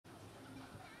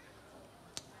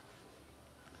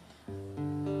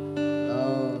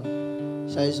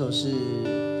下一首是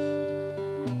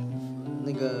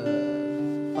那个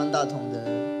方大同的《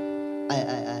爱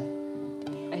爱爱》。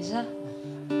哎是啊，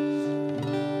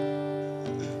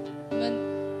你们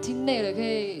听累了可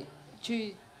以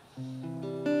去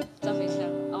张明祥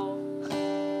凹。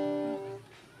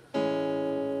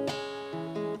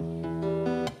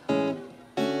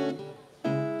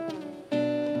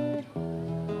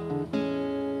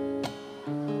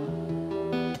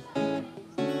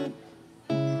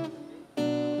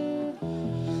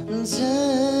在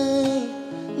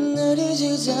那里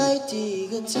记载第一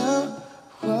个桃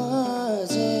花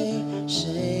醉，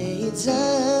谁在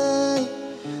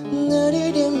那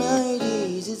里点埋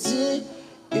第一次词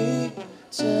语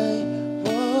在？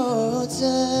我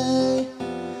在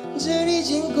这里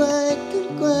见怪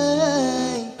更怪，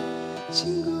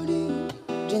经过你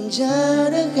人家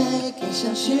的海，更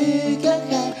想去看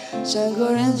海，穿过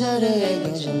人家的爱，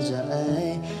更想找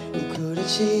爱。你哭了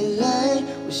起来，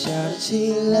我笑了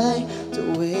起来，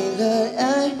都为了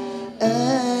爱。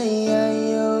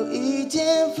有一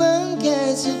天分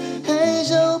开时，还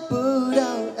找不到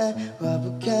爱，花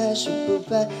不开，树不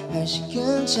白，还是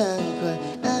更畅快。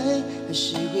爱还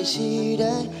是会期待，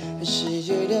还是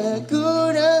觉得孤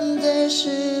单太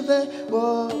失败。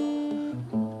我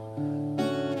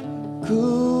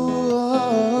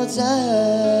哭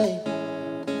在。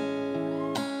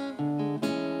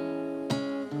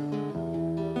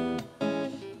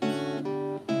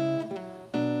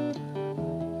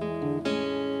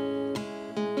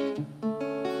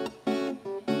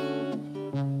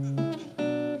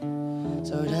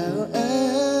找到爱，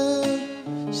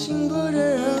幸福的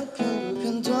人肯不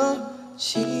肯躲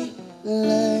起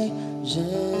来？人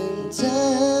在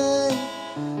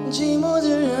寂寞的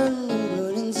人能不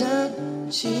能站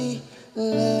起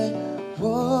来？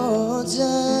我在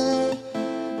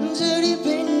这里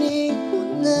陪你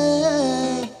无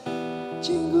奈，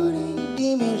经过你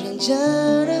里面人家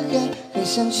的海，很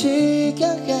想去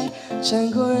看海，穿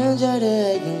过人家的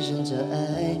爱，更想找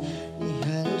爱。你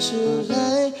喊出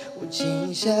来，我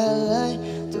静下来，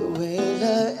都为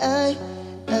了爱。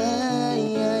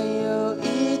有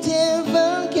一天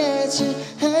放开时，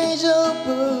还找不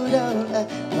到爱，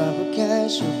花不开，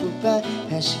树不白，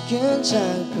还是更畅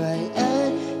快。爱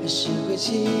还是会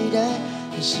期待，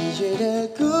还是觉得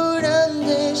孤单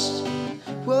的是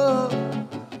我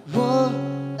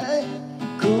爱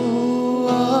哭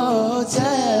在。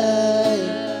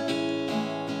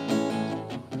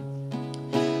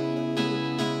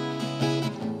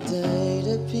对的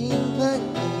评判，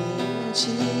你期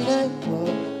待我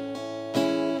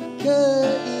可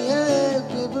以爱，会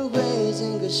不会整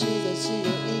个世界只有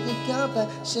一个告白？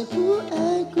谁不爱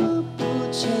过不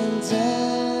存在？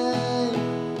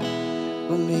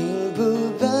我明不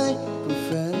白，不分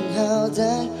好歹，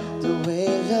都为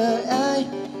了爱。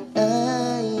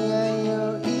有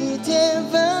一天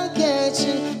放开时，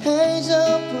还找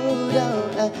不到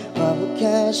爱，花不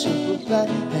开，树不白，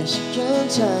还是更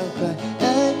畅快。爱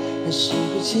还是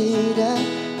会期待，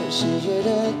还是觉得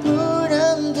孤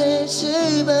单太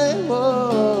失败。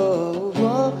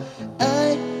我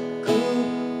爱哭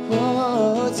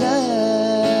我在。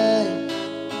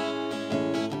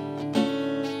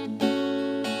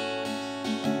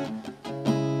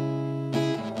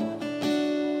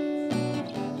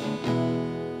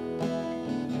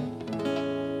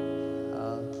好，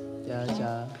大家。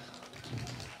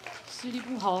视力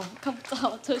不好，看不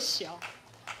到特小。